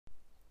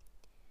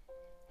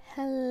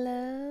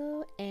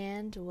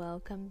and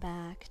welcome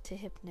back to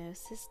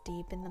Hypnosis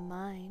Deep in the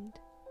Mind.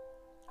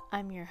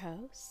 I'm your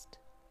host,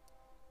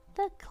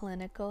 the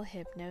clinical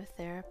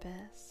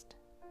hypnotherapist.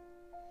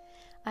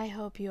 I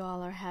hope you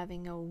all are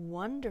having a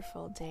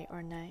wonderful day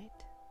or night,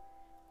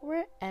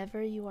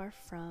 wherever you are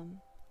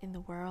from in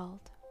the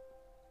world.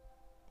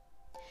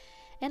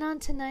 And on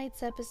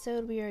tonight's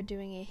episode, we are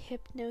doing a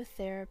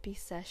hypnotherapy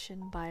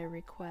session by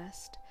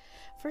request.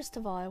 First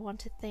of all, I want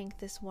to thank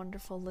this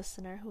wonderful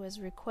listener who has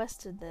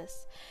requested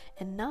this.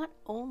 And not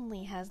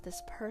only has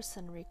this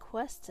person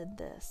requested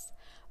this,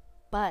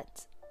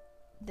 but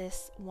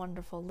this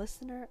wonderful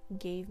listener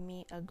gave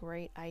me a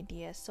great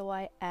idea, so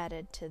I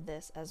added to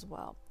this as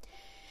well.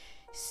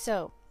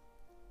 So,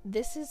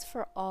 this is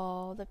for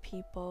all the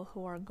people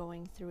who are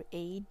going through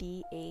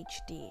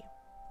ADHD.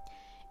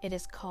 It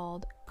is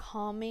called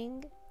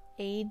Calming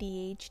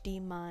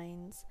ADHD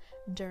Minds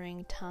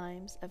During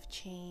Times of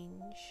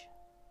Change.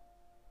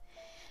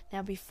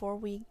 Now, before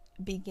we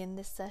begin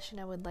this session,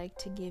 I would like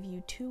to give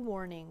you 2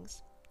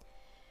 warnings.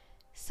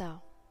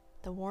 So,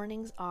 the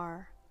warnings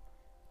are: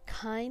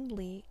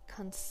 kindly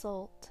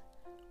consult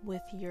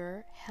with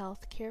your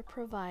healthcare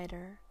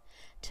provider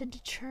to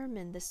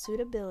determine the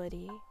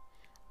suitability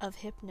of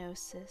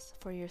hypnosis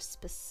for your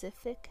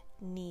specific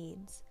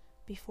needs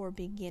before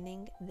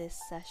beginning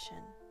this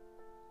session.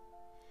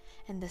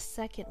 And the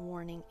second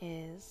warning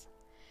is,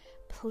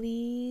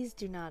 please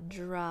do not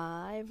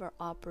drive or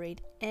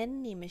operate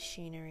any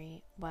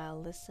machinery while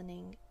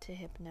listening to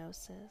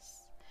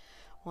hypnosis.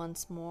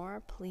 Once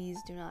more, please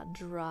do not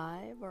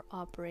drive or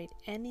operate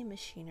any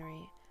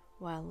machinery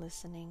while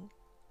listening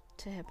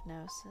to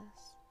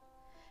hypnosis.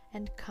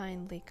 And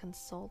kindly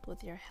consult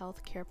with your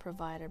healthcare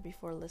provider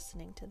before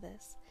listening to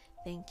this.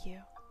 Thank you.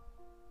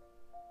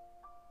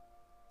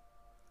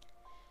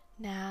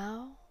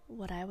 Now,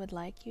 what I would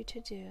like you to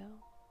do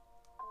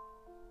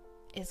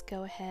is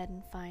go ahead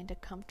and find a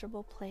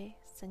comfortable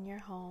place in your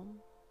home,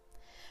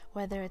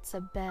 whether it's a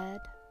bed,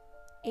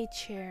 a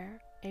chair,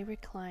 a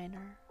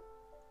recliner,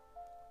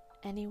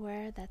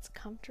 anywhere that's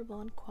comfortable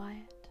and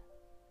quiet.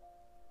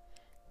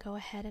 Go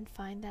ahead and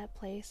find that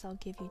place. I'll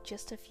give you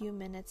just a few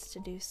minutes to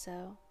do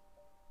so,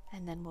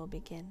 and then we'll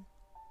begin.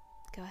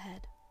 Go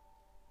ahead.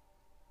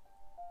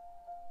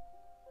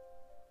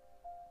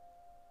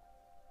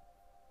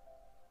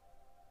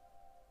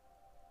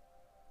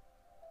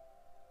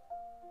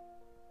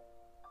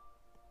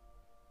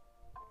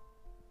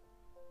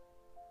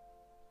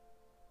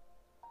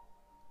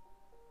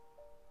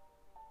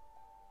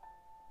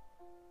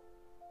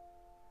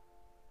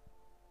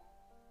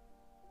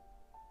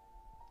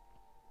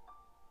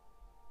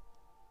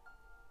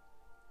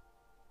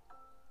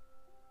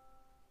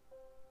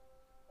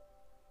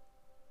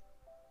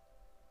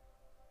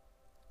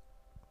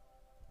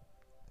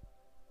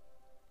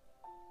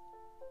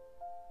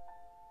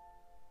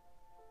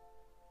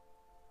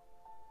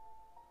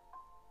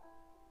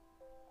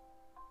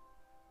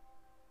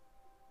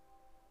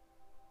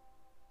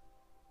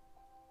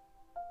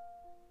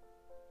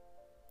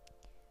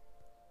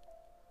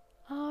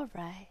 All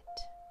right.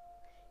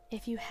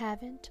 If you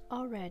haven't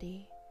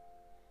already,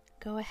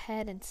 go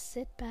ahead and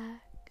sit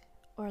back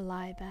or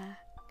lie back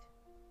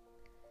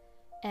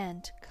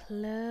and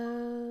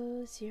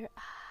close your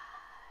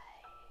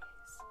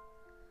eyes.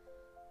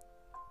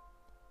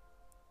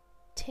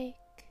 Take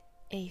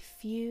a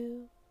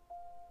few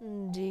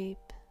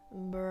deep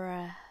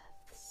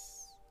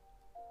breaths.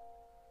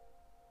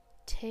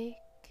 Take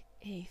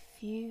a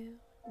few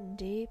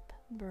deep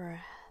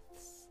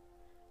breaths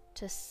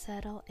to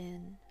settle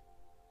in.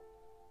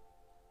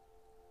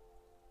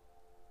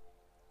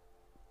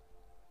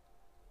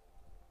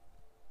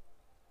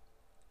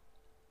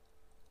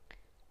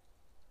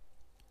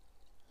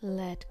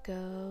 Let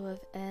go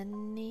of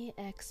any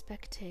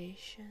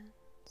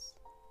expectations.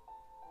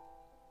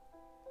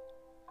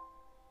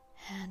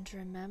 And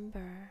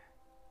remember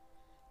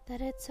that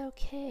it's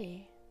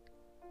okay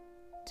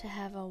to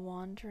have a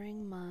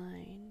wandering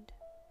mind.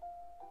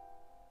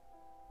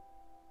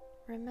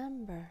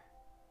 Remember,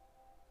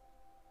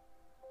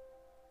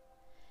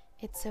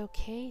 it's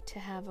okay to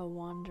have a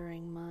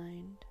wandering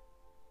mind.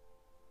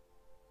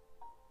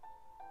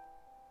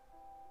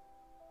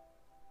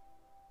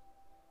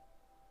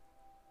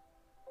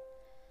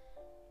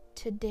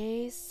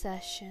 Today's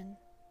session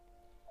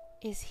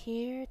is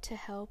here to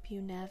help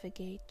you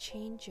navigate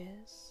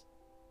changes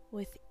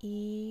with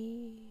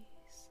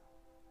ease.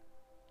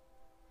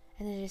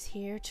 And it is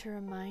here to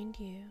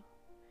remind you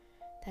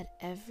that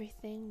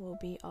everything will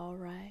be all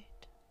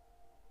right.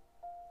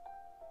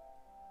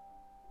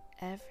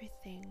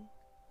 Everything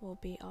will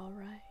be all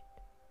right.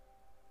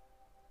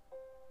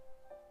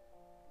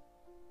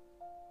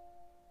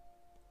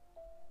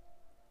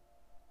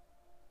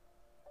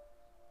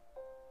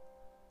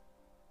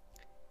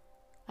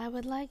 I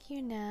would like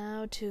you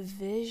now to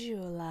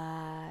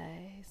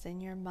visualize in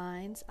your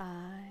mind's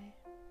eye.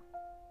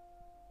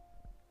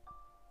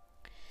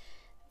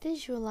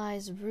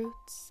 Visualize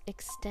roots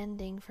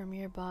extending from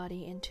your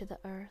body into the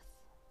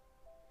earth,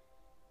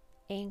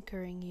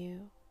 anchoring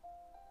you.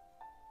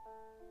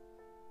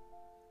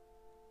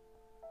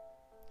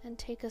 and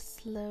take a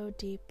slow,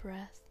 deep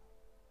breath.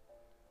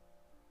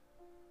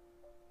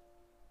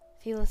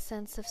 Feel a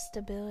sense of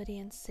stability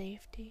and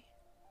safety.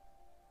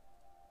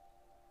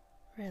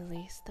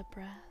 Release the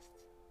breath.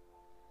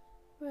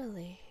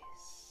 Release.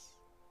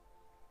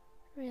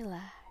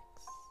 Relax.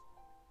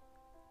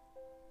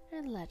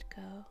 And let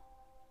go.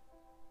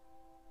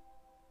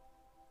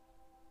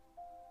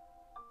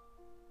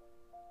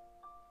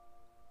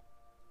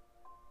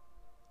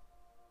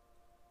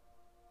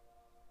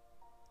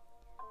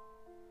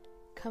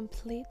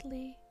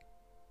 Completely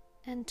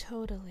and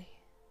totally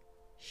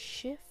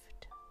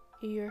shift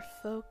your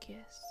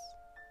focus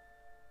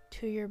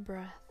to your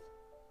breath.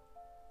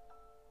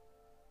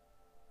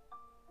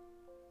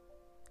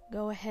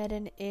 Go ahead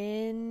and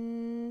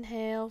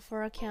inhale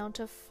for a count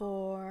of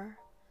 4.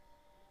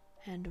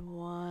 And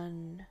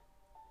 1,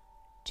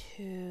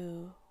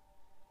 2,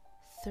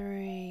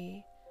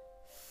 3,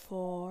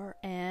 4.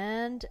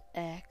 And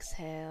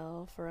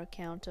exhale for a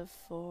count of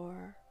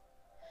 4.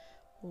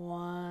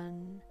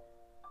 1,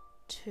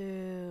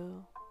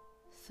 2,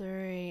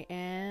 3,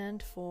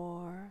 and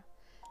 4.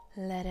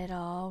 Let it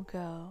all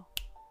go.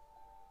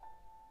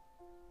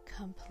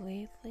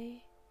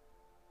 Completely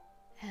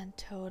and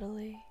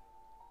totally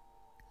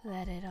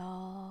let it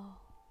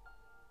all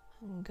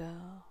go.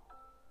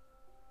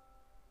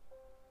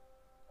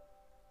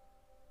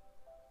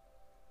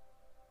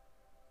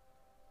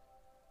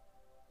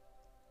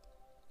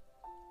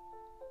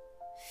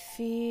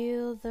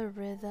 Feel the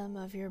rhythm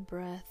of your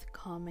breath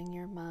calming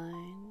your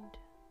mind.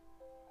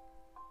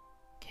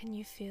 Can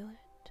you feel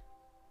it?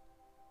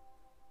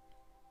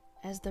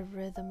 As the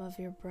rhythm of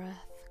your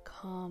breath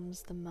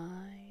calms the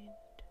mind.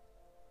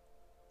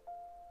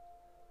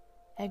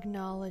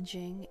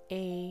 Acknowledging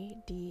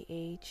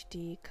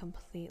ADHD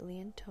completely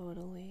and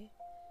totally.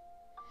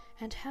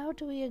 And how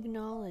do we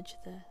acknowledge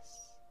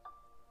this?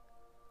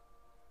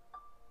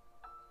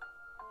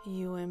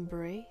 You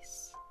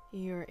embrace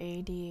your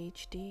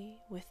ADHD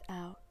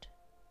without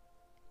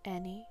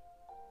any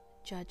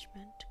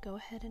judgment. Go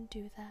ahead and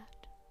do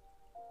that.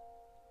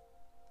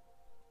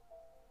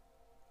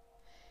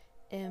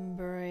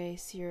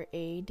 Embrace your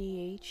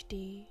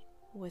ADHD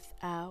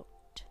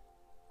without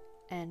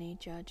any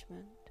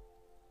judgment.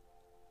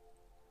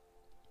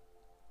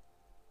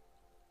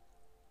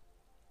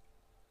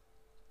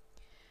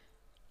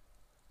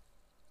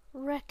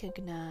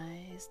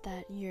 Recognize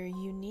that your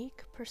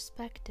unique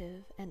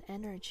perspective and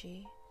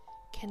energy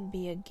can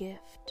be a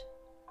gift.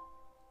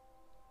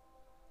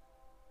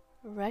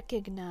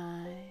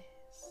 Recognize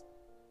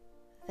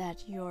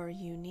that your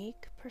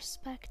unique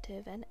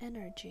perspective and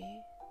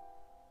energy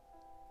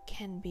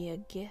can be a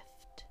gift.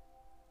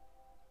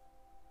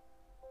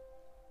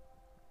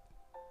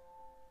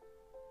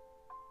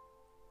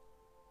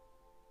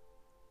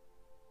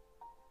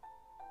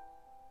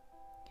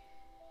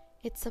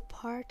 It's a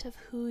part of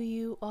who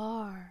you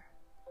are,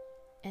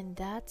 and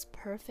that's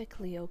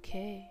perfectly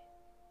okay.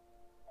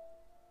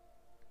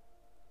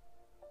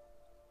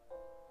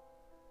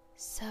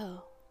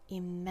 So,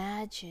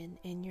 imagine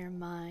in your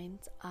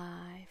mind's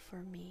eye,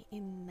 for me,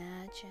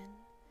 imagine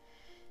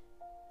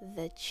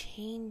the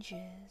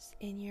changes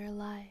in your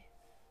life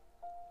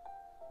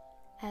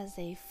as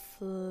a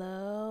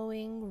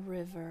flowing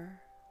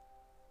river.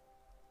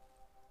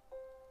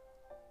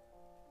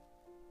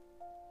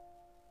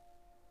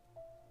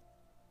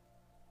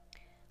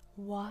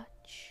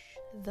 Watch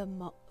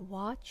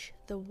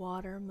the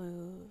water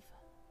move.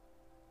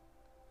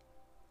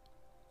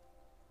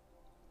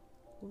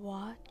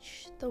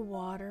 Watch the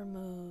water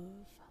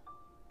move,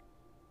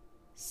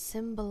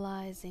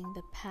 symbolizing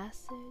the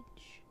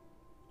passage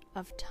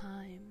of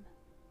time.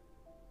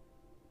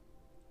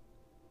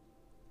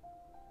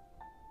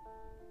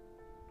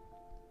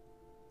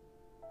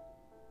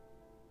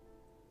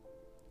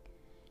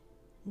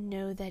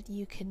 Know that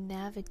you can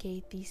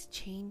navigate these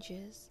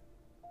changes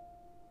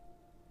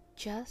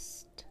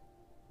just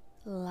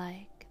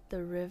like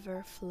the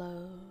river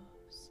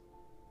flows.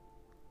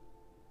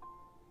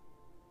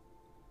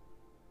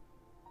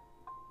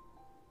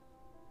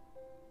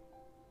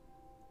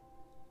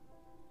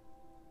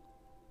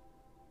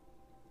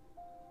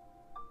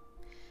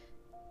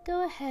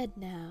 Go ahead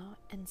now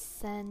and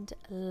send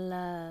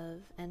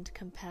love and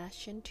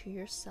compassion to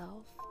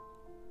yourself.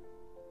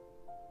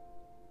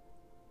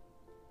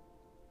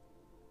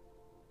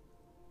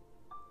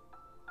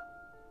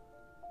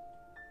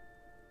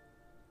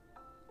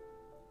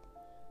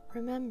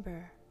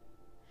 Remember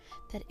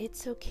that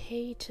it's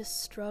okay to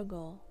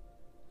struggle,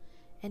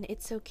 and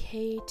it's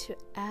okay to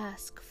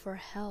ask for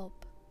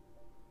help.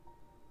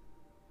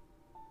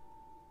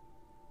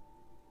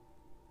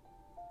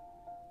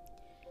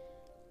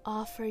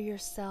 Offer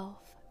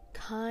yourself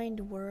kind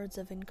words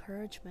of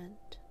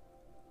encouragement.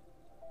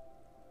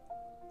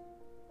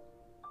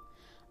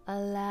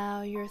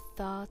 Allow your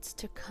thoughts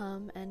to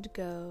come and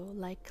go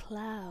like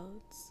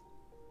clouds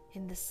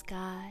in the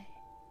sky.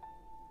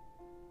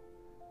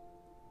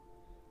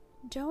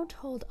 Don't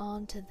hold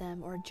on to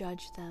them or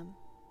judge them.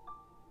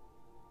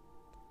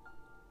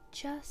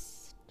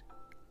 Just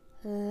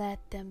let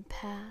them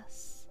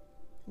pass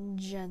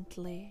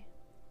gently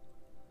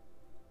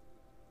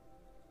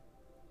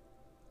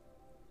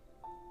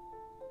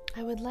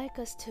I would like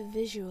us to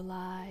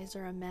visualize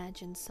or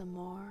imagine some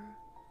more.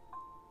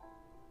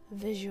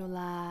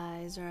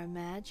 Visualize or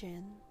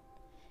imagine.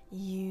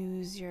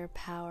 Use your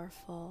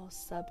powerful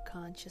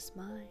subconscious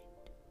mind.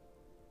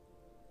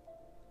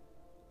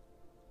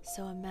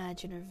 So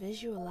imagine or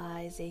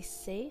visualize a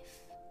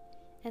safe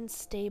and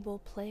stable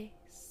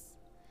place,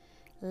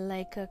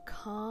 like a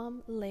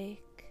calm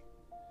lake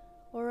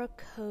or a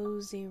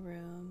cozy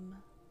room.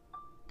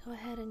 Go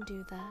ahead and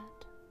do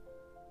that.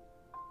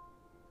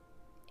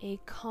 A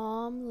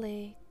calm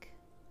lake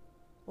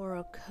or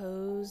a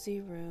cozy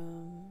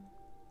room.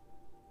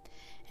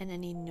 And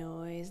any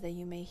noise that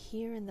you may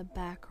hear in the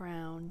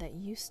background that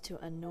used to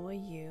annoy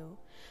you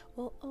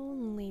will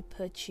only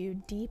put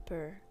you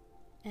deeper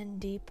and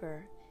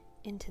deeper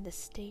into the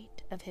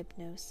state of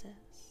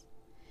hypnosis.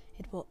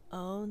 It will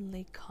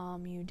only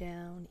calm you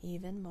down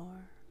even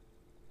more.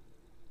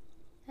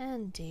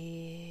 And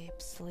deep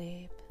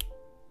sleep,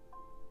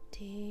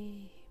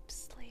 deep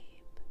sleep.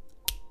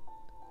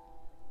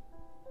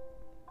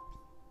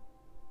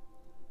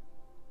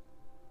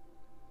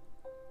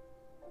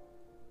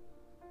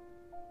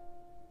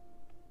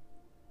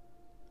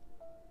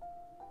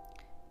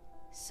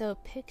 So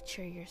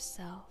picture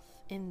yourself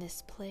in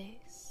this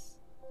place,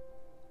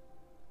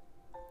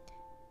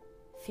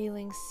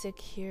 feeling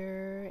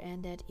secure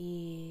and at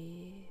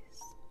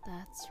ease.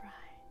 That's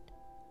right.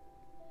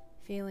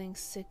 Feeling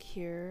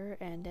secure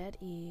and at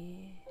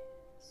ease.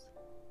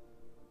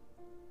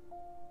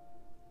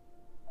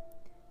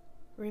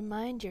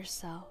 Remind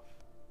yourself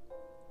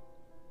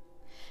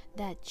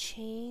that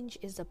change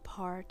is a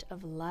part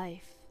of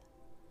life.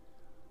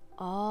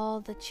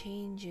 All the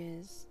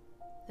changes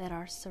that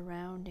are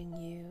surrounding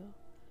you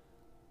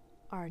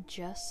are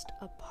just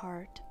a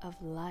part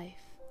of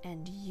life,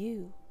 and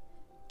you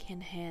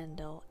can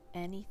handle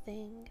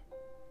anything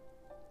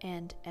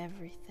and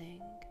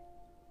everything.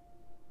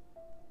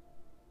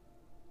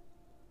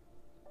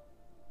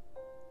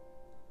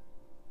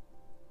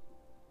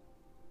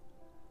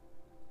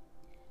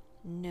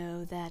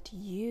 Know that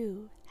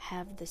you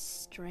have the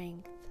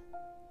strength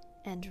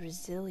and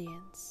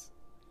resilience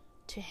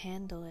to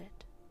handle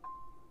it.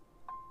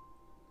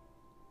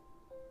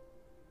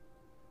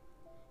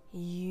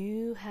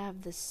 You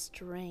have the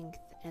strength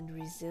and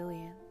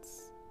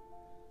resilience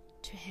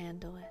to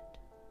handle it.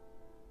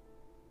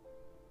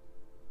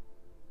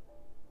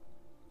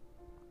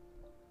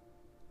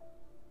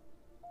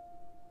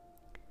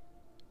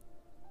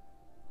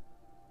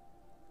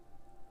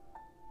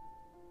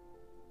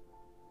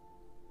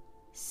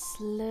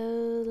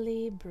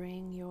 Slowly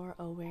bring your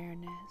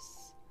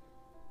awareness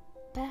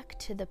back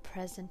to the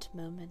present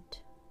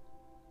moment.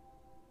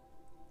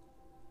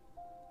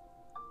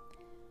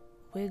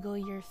 Wiggle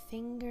your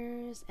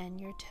fingers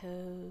and your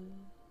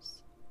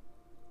toes.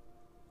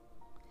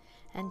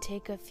 And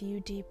take a few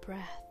deep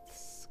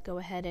breaths. Go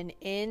ahead and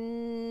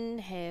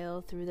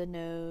inhale through the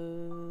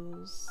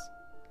nose.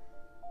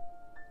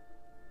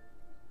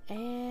 And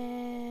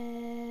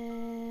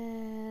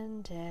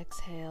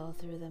exhale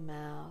through the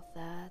mouth.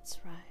 That's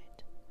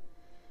right.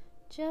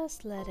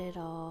 Just let it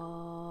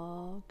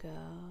all go.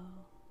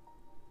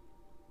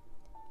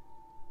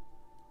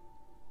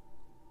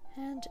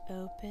 And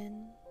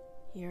open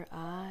your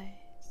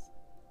eyes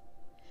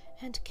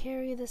and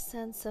carry the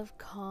sense of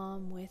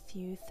calm with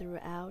you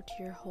throughout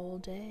your whole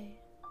day.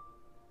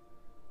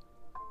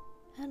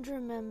 And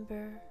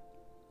remember,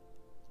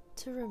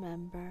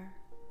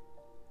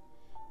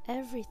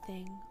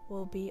 everything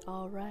will be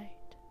all right.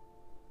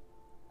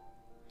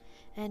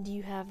 And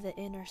you have the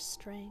inner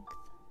strength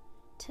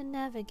to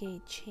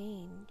navigate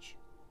change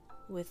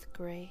with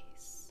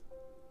grace.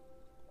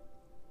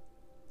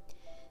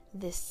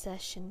 This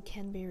session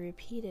can be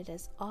repeated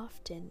as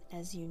often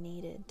as you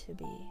need it to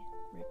be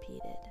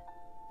repeated.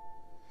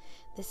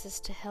 This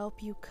is to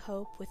help you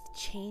cope with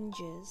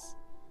changes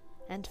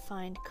and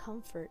find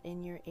comfort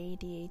in your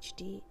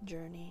ADHD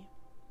journey.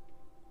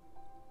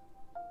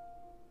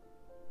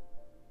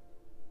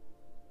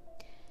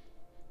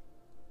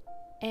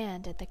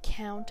 And at the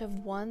count of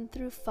 1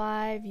 through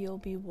 5, you'll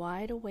be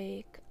wide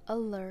awake,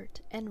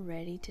 alert, and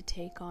ready to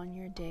take on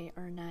your day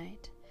or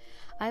night.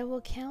 I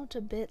will count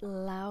a bit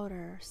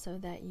louder so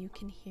that you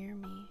can hear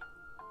me.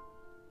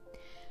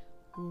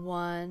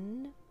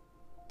 1,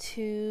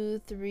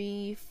 2,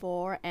 3,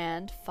 4,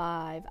 and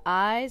 5.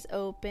 Eyes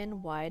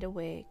open, wide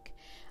awake.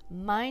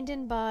 Mind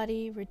and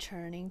body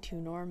returning to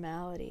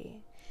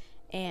normality.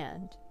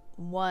 And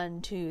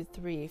 1, 2,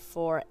 3,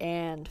 4,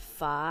 and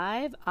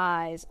 5.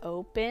 Eyes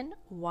open,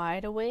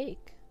 wide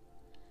awake.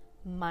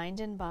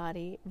 Mind and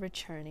body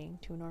returning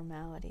to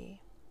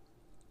normality.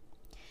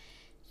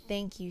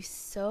 Thank you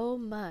so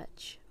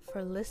much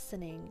for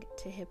listening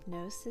to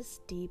Hypnosis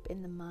Deep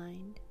in the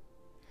Mind.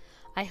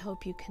 I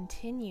hope you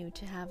continue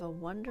to have a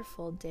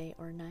wonderful day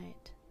or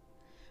night,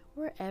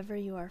 wherever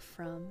you are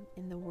from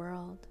in the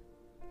world.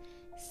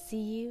 See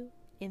you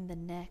in the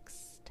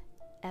next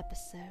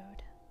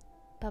episode.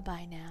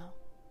 Bye-bye now.